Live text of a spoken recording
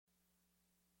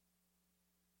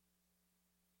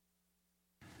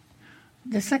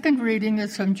The second reading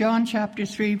is from John chapter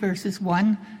 3, verses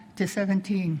 1 to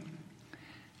 17.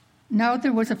 Now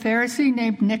there was a Pharisee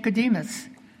named Nicodemus,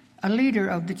 a leader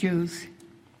of the Jews.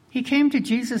 He came to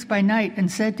Jesus by night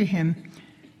and said to him,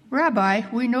 "Rabbi,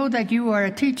 we know that you are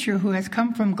a teacher who has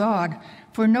come from God,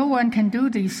 for no one can do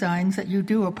these signs that you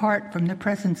do apart from the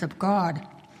presence of God."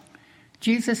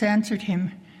 Jesus answered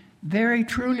him, "Very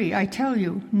truly, I tell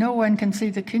you, no one can see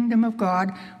the kingdom of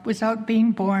God without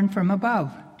being born from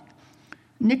above."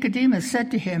 Nicodemus said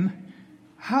to him,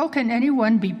 "How can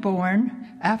anyone be born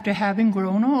after having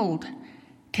grown old?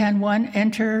 Can one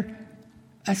enter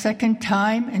a second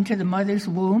time into the mother's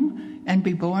womb and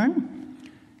be born?"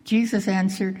 Jesus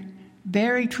answered,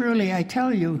 "Very truly, I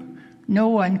tell you, no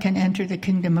one can enter the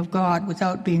kingdom of God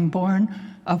without being born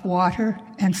of water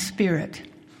and spirit.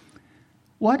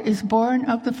 What is born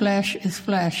of the flesh is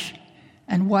flesh,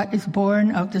 and what is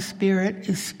born of the Spirit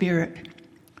is spirit.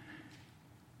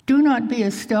 Do not be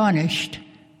astonished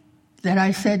that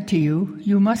I said to you,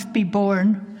 you must be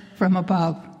born from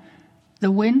above.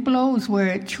 The wind blows where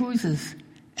it chooses,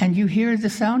 and you hear the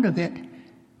sound of it,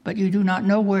 but you do not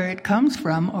know where it comes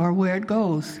from or where it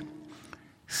goes.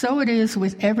 So it is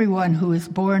with everyone who is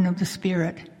born of the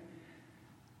Spirit."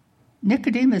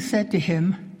 Nicodemus said to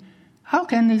him, "How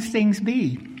can these things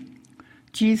be?"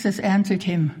 Jesus answered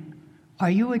him,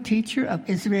 "Are you a teacher of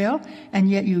Israel, and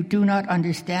yet you do not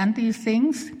understand these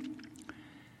things?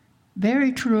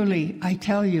 Very truly, I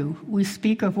tell you, we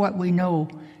speak of what we know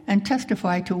and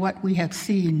testify to what we have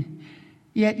seen,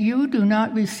 yet you do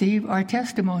not receive our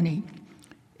testimony.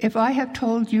 If I have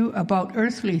told you about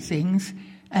earthly things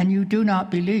and you do not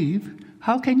believe,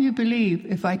 how can you believe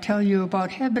if I tell you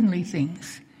about heavenly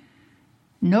things?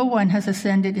 No one has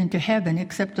ascended into heaven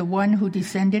except the one who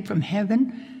descended from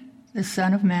heaven, the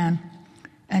Son of Man.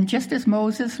 And just as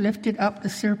Moses lifted up the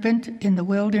serpent in the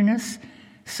wilderness,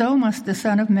 so must the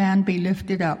Son of Man be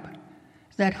lifted up,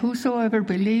 that whosoever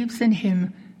believes in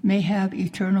him may have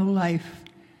eternal life.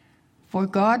 For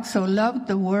God so loved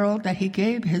the world that he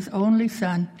gave his only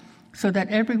Son, so that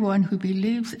everyone who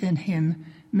believes in him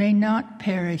may not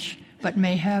perish, but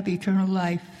may have eternal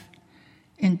life.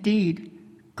 Indeed,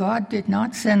 God did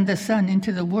not send the Son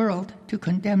into the world to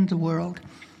condemn the world,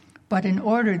 but in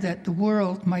order that the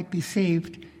world might be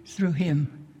saved through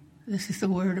him." This is the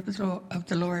word of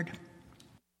the Lord.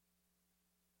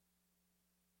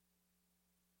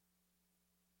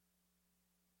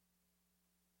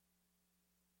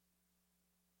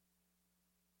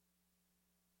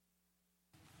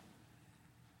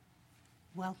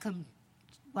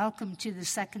 Welcome to the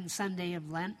second Sunday of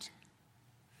Lent.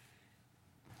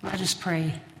 Let us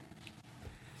pray.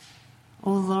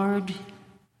 O Lord,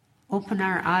 open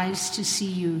our eyes to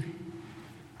see you.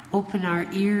 Open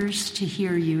our ears to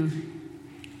hear you.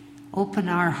 Open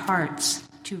our hearts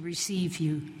to receive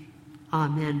you.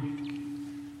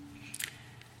 Amen.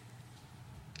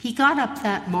 He got up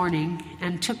that morning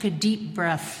and took a deep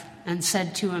breath and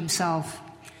said to himself,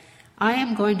 "I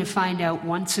am going to find out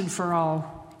once and for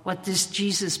all what this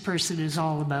Jesus person is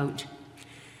all about."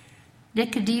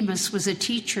 Nicodemus was a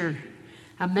teacher,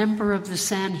 a member of the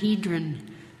Sanhedrin,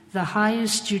 the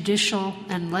highest judicial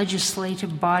and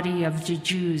legislative body of the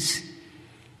Jews.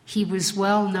 He was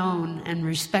well known and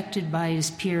respected by his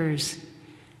peers.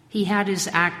 He had his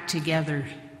act together.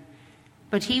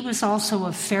 But he was also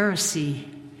a Pharisee.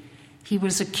 He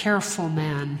was a careful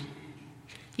man.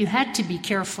 You had to be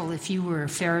careful if you were a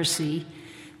Pharisee,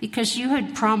 because you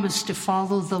had promised to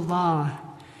follow the law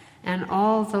and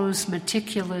all those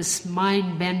meticulous,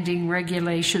 mind-bending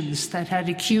regulations that had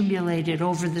accumulated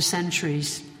over the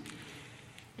centuries.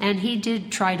 And he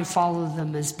did try to follow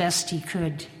them as best he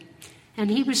could.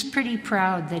 And he was pretty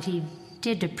proud that he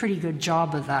did a pretty good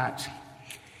job of that.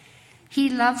 He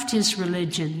loved his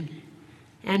religion,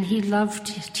 and he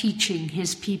loved teaching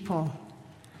his people,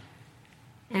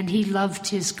 and he loved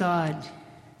his God.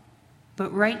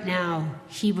 But right now,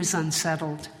 he was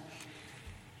unsettled.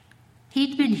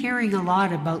 He'd been hearing a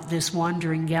lot about this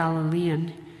wandering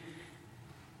Galilean.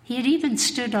 He had even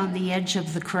stood on the edge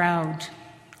of the crowd,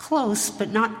 close but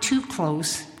not too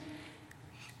close.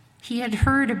 He had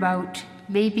heard about,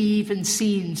 maybe even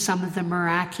seen, some of the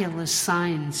miraculous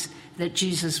signs that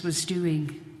Jesus was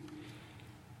doing.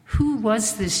 Who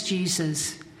was this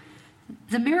Jesus?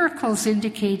 The miracles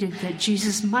indicated that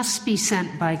Jesus must be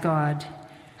sent by God.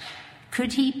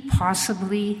 Could he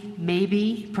possibly,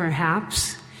 maybe,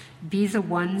 perhaps, be the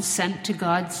one sent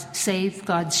to save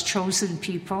God's chosen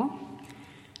people?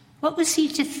 What was he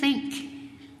to think?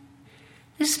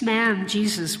 This man,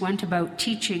 Jesus, went about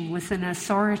teaching with an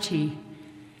authority,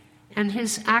 and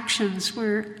his actions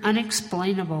were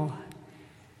unexplainable.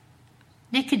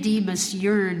 Nicodemus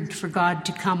yearned for God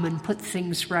to come and put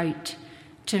things right,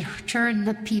 to turn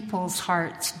the people's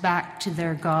hearts back to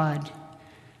their God.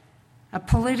 A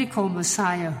political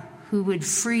Messiah who would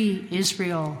free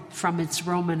Israel from its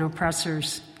Roman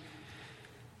oppressors.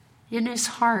 In his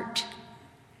heart,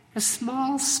 a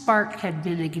small spark had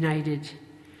been ignited,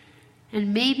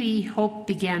 and maybe hope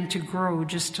began to grow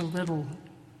just a little.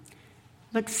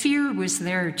 But fear was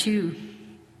there too.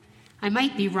 I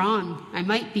might be wrong. I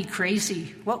might be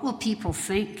crazy. What will people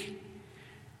think?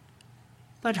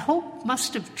 But hope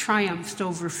must have triumphed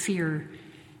over fear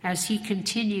as he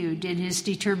continued in his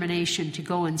determination to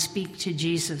go and speak to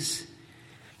Jesus.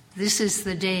 This is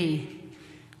the day.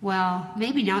 Well,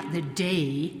 maybe not the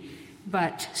day,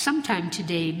 but sometime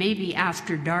today, maybe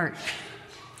after dark.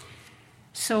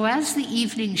 So as the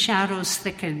evening shadows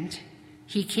thickened,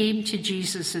 he came to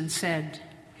Jesus and said,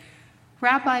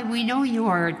 "Rabbi, we know you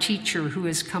are a teacher who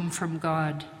has come from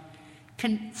God.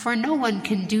 For no one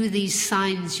can do these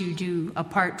signs you do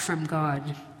apart from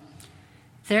God."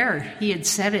 There, he had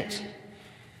said it.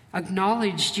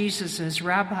 Acknowledged Jesus as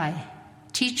Rabbi,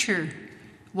 teacher,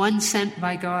 one sent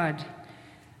by God,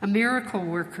 a miracle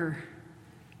worker.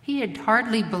 He had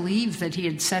hardly believed that he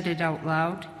had said it out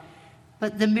loud,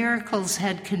 but the miracles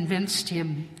had convinced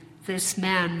him this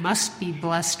man must be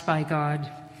blessed by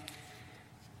God.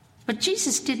 But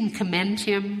Jesus didn't commend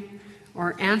him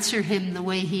or answer him the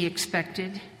way he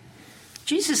expected.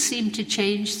 Jesus seemed to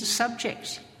change the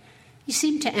subject. He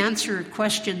seemed to answer a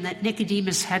question that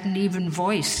Nicodemus hadn't even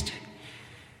voiced.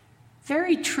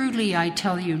 "Very truly, I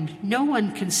tell you, no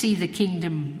one can see the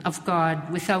kingdom of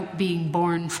God without being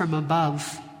born from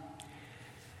above."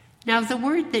 Now, the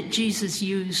word that Jesus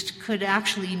used could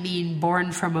actually mean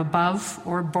born from above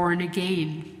or born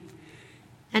again.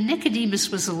 And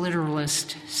Nicodemus was a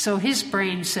literalist, so his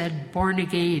brain said, born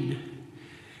again.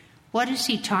 What is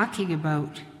he talking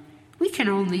about? We can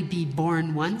only be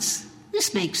born once.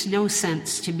 This makes no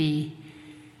sense to me.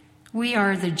 We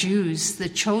are the Jews, the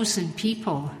chosen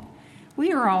people.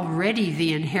 We are already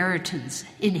the inheritors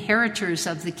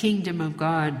of the kingdom of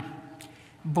God.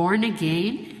 Born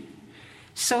again?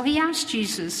 So he asked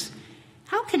Jesus,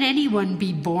 how can anyone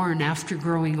be born after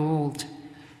growing old?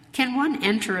 Can one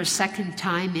enter a second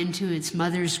time into its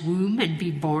mother's womb and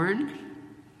be born?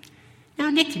 Now,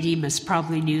 Nicodemus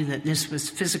probably knew that this was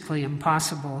physically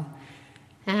impossible,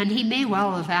 and he may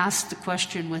well have asked the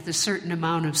question with a certain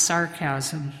amount of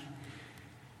sarcasm.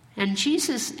 And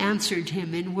Jesus answered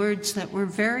him in words that were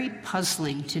very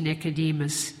puzzling to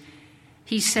Nicodemus.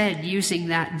 He said, using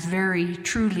that very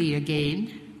truly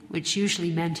again, which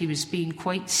usually meant he was being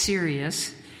quite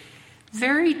serious,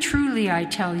 "Very truly, I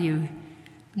tell you,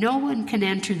 no one can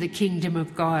enter the kingdom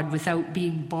of God without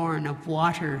being born of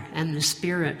water and the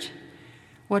Spirit.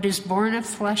 What is born of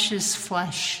flesh is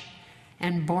flesh,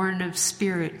 and born of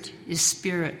Spirit is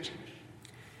spirit."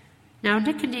 Now,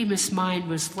 Nicodemus' mind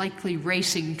was likely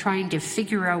racing, trying to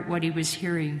figure out what he was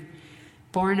hearing.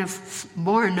 Born of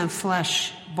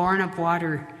flesh, born of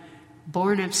water,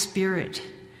 born of spirit,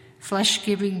 flesh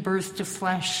giving birth to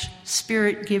flesh,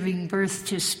 spirit giving birth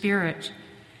to spirit.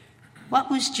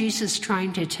 What was Jesus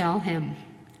trying to tell him?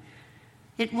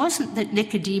 It wasn't that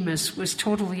Nicodemus was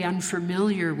totally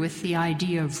unfamiliar with the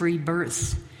idea of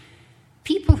rebirth.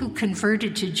 People who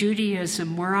converted to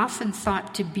Judaism were often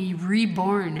thought to be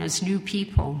reborn as new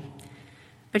people.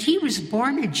 But he was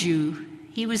born a Jew.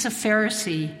 He was a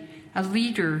Pharisee, a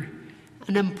leader,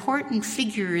 an important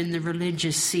figure in the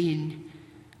religious scene.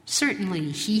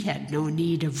 Certainly, he had no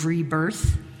need of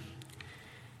rebirth.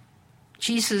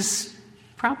 Jesus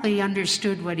probably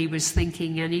understood what he was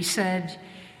thinking, and he said,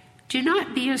 "Do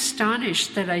not be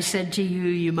astonished that I said to you,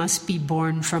 you must be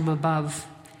born from above.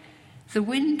 The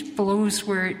wind blows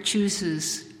where it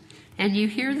chooses, and you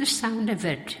hear the sound of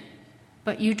it,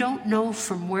 but you don't know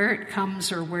from where it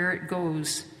comes or where it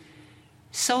goes.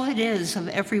 So it is of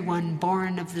everyone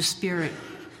born of the Spirit."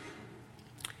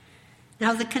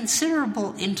 Now, the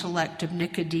considerable intellect of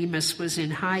Nicodemus was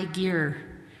in high gear.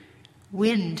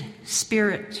 Wind,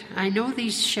 spirit, I know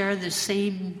these share the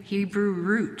same Hebrew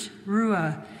root,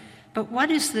 ruah, but what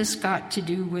has this got to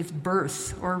do with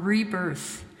birth or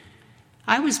rebirth?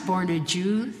 I was born a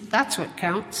Jew, that's what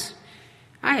counts.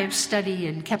 I have studied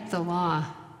and kept the law.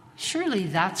 Surely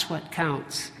that's what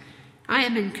counts. I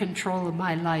am in control of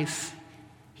my life.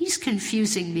 He's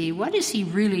confusing me. What is he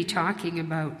really talking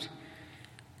about?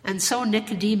 And so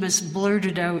Nicodemus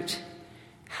blurted out,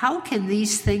 "How can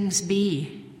these things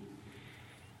be?"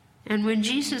 And when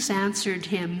Jesus answered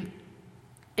him,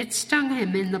 it stung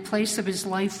him in the place of his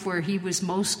life where he was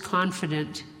most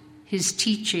confident, his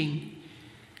teaching.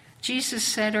 Jesus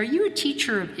said, "Are you a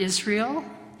teacher of Israel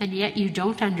and yet you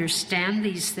don't understand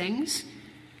these things?"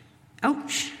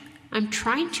 "Ouch, I'm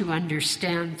trying to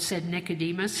understand," said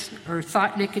Nicodemus, or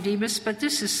thought Nicodemus, "but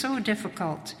this is so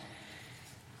difficult."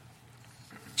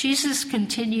 Jesus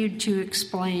continued to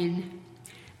explain,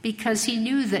 because he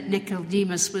knew that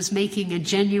Nicodemus was making a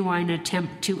genuine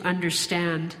attempt to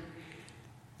understand,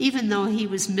 even though he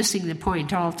was missing the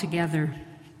point altogether.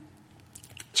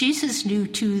 Jesus knew,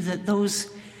 too, that those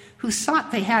who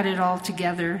thought they had it all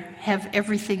together, have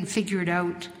everything figured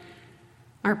out,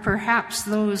 are perhaps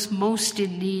those most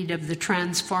in need of the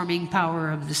transforming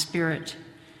power of the Spirit.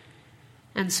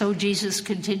 And so Jesus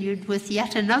continued with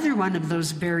yet another one of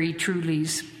those very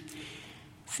trulies.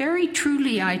 "Very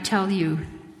truly, I tell you,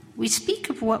 we speak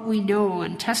of what we know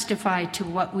and testify to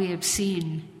what we have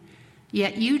seen,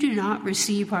 yet you do not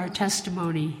receive our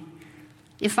testimony.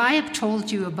 If I have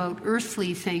told you about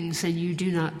earthly things and you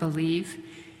do not believe,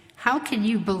 how can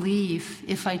you believe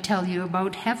if I tell you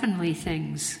about heavenly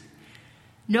things?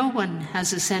 No one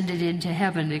has ascended into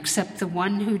heaven except the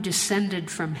one who descended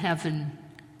from heaven,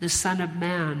 the Son of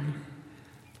Man."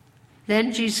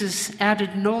 Then Jesus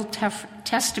added an Old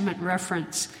Testament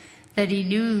reference that he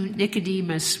knew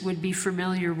Nicodemus would be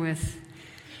familiar with.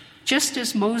 "Just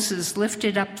as Moses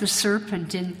lifted up the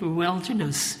serpent in the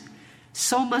wilderness,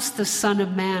 so must the Son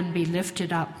of Man be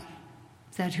lifted up,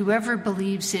 that whoever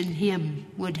believes in him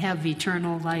would have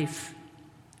eternal life."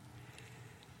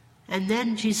 And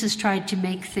then Jesus tried to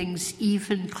make things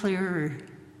even clearer.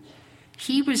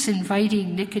 He was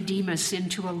inviting Nicodemus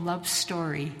into a love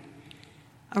story,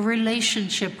 a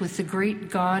relationship with the great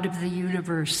God of the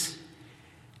universe,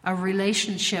 a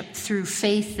relationship through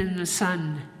faith in the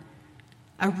Son,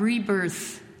 a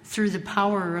rebirth through the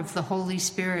power of the Holy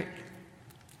Spirit.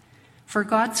 "For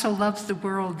God so loved the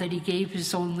world that he gave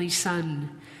his only Son,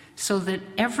 so that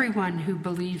everyone who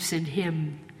believes in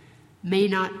him may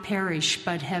not perish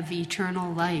but have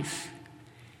eternal life."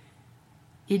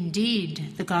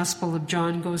 Indeed, the Gospel of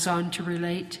John goes on to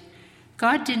relate,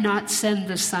 God did not send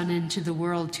the Son into the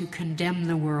world to condemn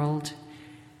the world,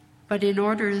 but in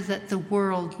order that the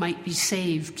world might be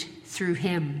saved through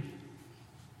him.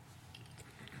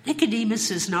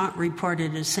 Nicodemus is not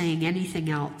reported as saying anything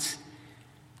else.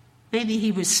 Maybe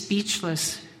he was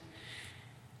speechless.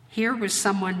 Here was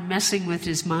someone messing with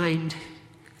his mind.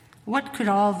 What could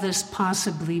all this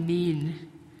possibly mean?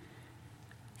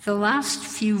 The last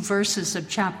few verses of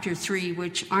chapter 3,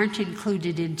 which aren't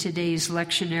included in today's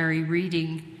lectionary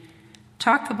reading,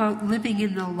 talk about living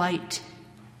in the light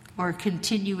or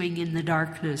continuing in the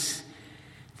darkness.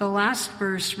 The last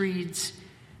verse reads,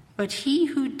 "But he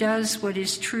who does what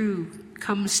is true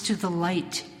comes to the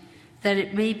light, that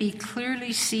it may be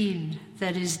clearly seen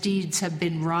that his deeds have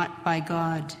been wrought by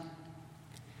God."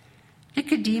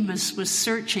 Nicodemus was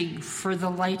searching for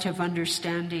the light of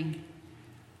understanding.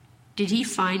 Did he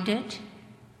find it?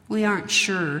 We aren't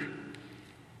sure.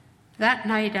 That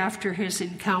night after his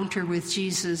encounter with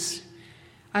Jesus,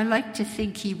 I like to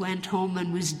think he went home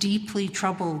and was deeply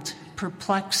troubled,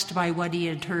 perplexed by what he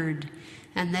had heard,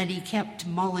 and that he kept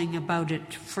mulling about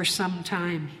it for some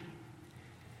time.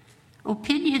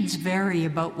 Opinions vary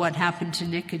about what happened to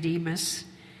Nicodemus.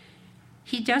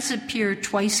 He does appear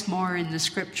twice more in the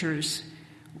scriptures.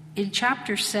 In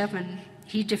chapter 7,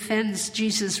 he defends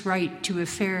Jesus' right to a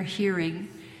fair hearing,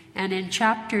 and in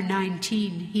chapter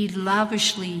 19, he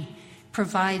lavishly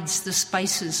provides the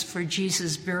spices for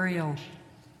Jesus' burial.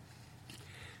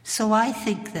 So I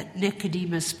think that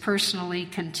Nicodemus personally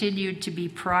continued to be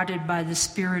prodded by the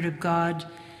Spirit of God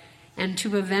and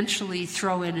to eventually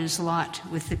throw in his lot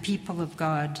with the people of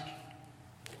God.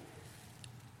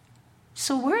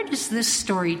 So where does this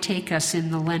story take us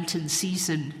in the Lenten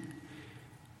season?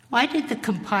 Why did the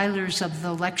compilers of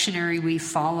the lectionary we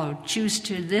followed choose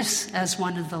to this as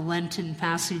one of the Lenten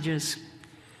passages?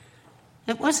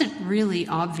 It wasn't really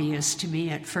obvious to me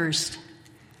at first.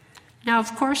 Now,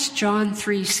 of course, John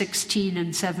 3:16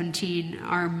 and 17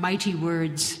 are mighty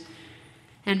words,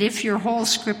 and if your whole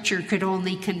scripture could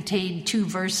only contain 2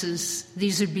 verses,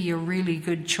 these would be a really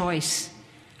good choice.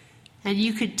 And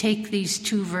you could take these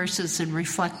 2 verses and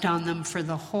reflect on them for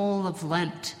the whole of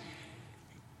Lent.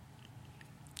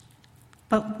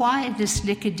 But why this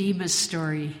Nicodemus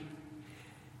story?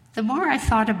 The more I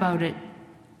thought about it,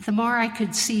 the more I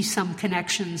could see some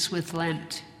connections with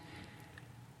Lent.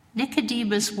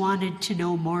 Nicodemus wanted to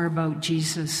know more about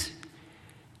Jesus.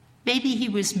 Maybe he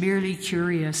was merely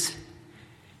curious.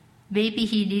 Maybe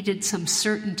he needed some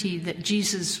certainty that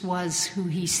Jesus was who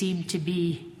he seemed to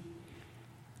be.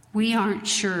 We aren't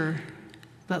sure,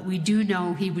 but we do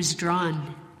know he was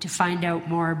drawn to find out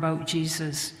more about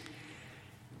Jesus.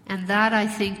 And that, I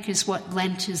think, is what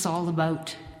Lent is all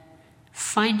about.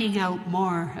 finding out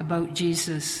more about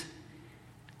Jesus.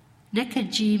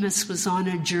 Nicodemus was on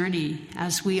a journey,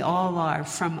 as we all are,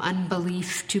 from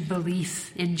unbelief to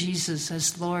belief in Jesus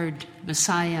as Lord,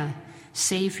 Messiah,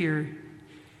 Savior.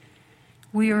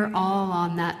 We are all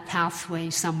on that pathway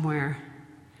somewhere.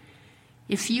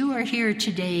 If you are here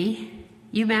today,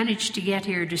 you managed to get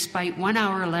here despite 1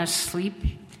 hour less sleep,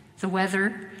 the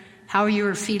weather, how you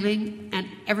are feeling, and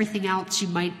everything else you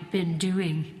might have been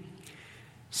doing.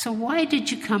 So why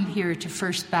did you come here to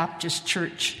First Baptist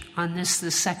Church on the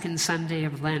second Sunday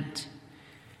of Lent?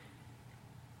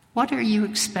 What are you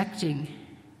expecting?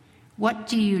 What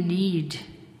do you need?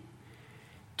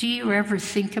 Do you ever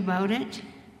think about it?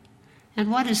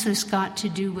 And what has this got to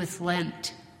do with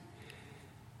Lent?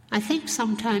 I think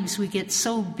sometimes we get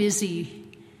so busy,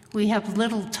 we have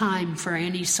little time for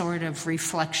any sort of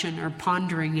reflection or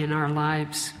pondering in our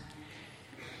lives.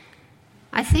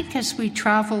 I think as we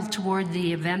travel toward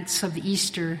the events of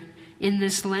Easter in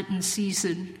this Lenten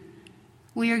season,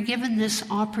 we are given this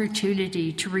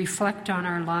opportunity to reflect on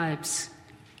our lives,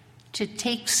 to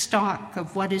take stock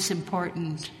of what is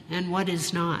important and what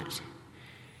is not.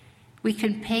 We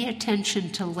can pay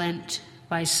attention to Lent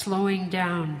by slowing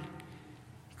down,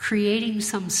 creating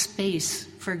some space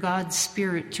for God's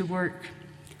Spirit to work.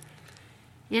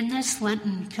 In this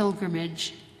Lenten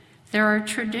pilgrimage, there are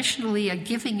traditionally a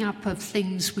giving up of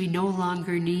things we no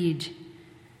longer need,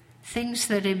 things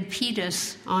that impede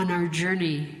us on our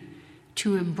journey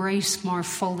to embrace more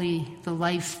fully the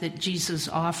life that Jesus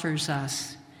offers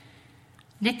us.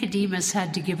 Nicodemus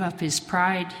had to give up his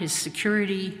pride, his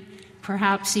security,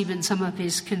 perhaps even some of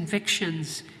his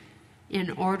convictions,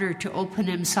 in order to open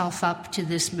himself up to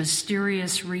this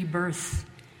mysterious rebirth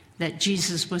that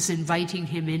Jesus was inviting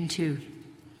him into.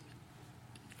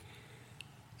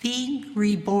 Being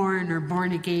reborn or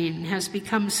born again has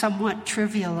become somewhat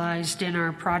trivialized in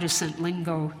our Protestant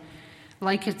lingo,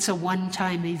 like it's a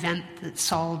one-time event that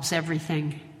solves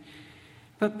everything.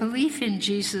 But belief in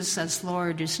Jesus as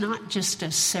Lord is not just a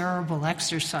cerebral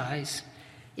exercise.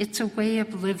 It's a way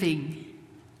of living,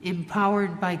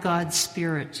 empowered by God's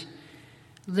Spirit,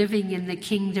 living in the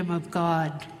kingdom of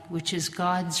God, which is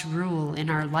God's rule in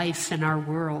our life and our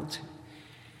world.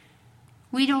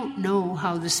 We don't know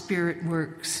how the Spirit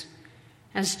works.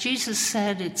 As Jesus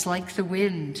said, it's like the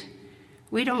wind.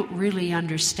 We don't really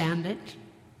understand it,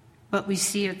 but we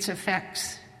see its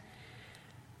effects.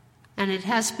 And it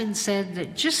has been said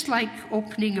that just like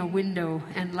opening a window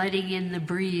and letting in the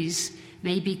breeze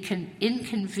may be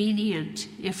inconvenient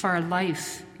if our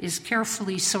life is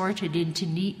carefully sorted into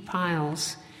neat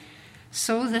piles,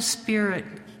 so the Spirit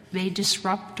may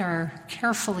disrupt our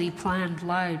carefully planned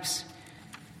lives.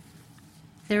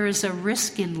 There is a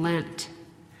risk in Lent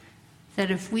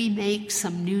that if we make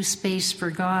some new space for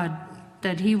God,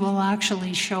 that he will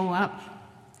actually show up.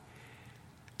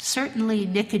 Certainly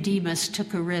Nicodemus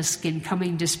took a risk in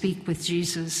coming to speak with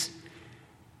Jesus.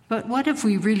 But what have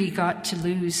we really got to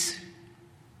lose?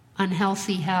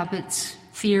 Unhealthy habits,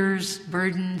 fears,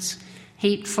 burdens,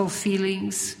 hateful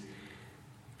feelings.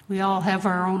 We all have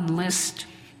our own list.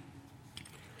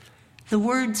 The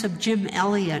words of Jim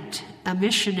Elliot, a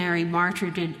missionary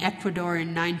martyred in Ecuador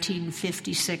in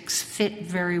 1956, fit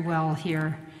very well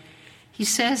here. He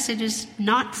says, "It is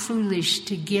not foolish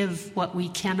to give what we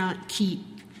cannot keep,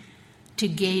 to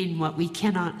gain what we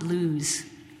cannot lose."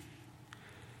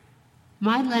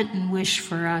 My Lenten wish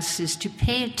for us is to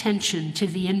pay attention to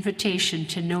the invitation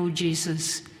to know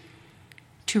Jesus,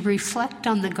 to reflect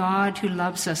on the God who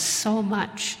loves us so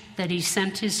much that he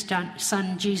sent his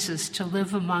son Jesus to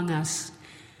live among us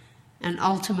and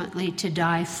ultimately to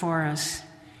die for us.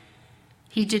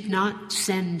 He did not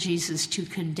send Jesus to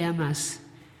condemn us,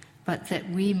 but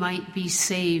that we might be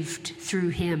saved through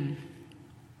him.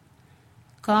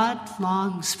 God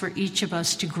longs for each of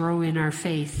us to grow in our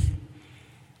faith.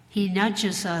 He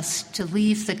nudges us to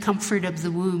leave the comfort of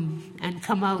the womb and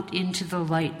come out into the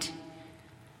light.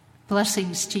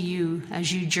 Blessings to you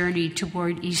as you journey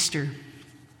toward Easter.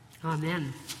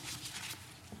 Amen.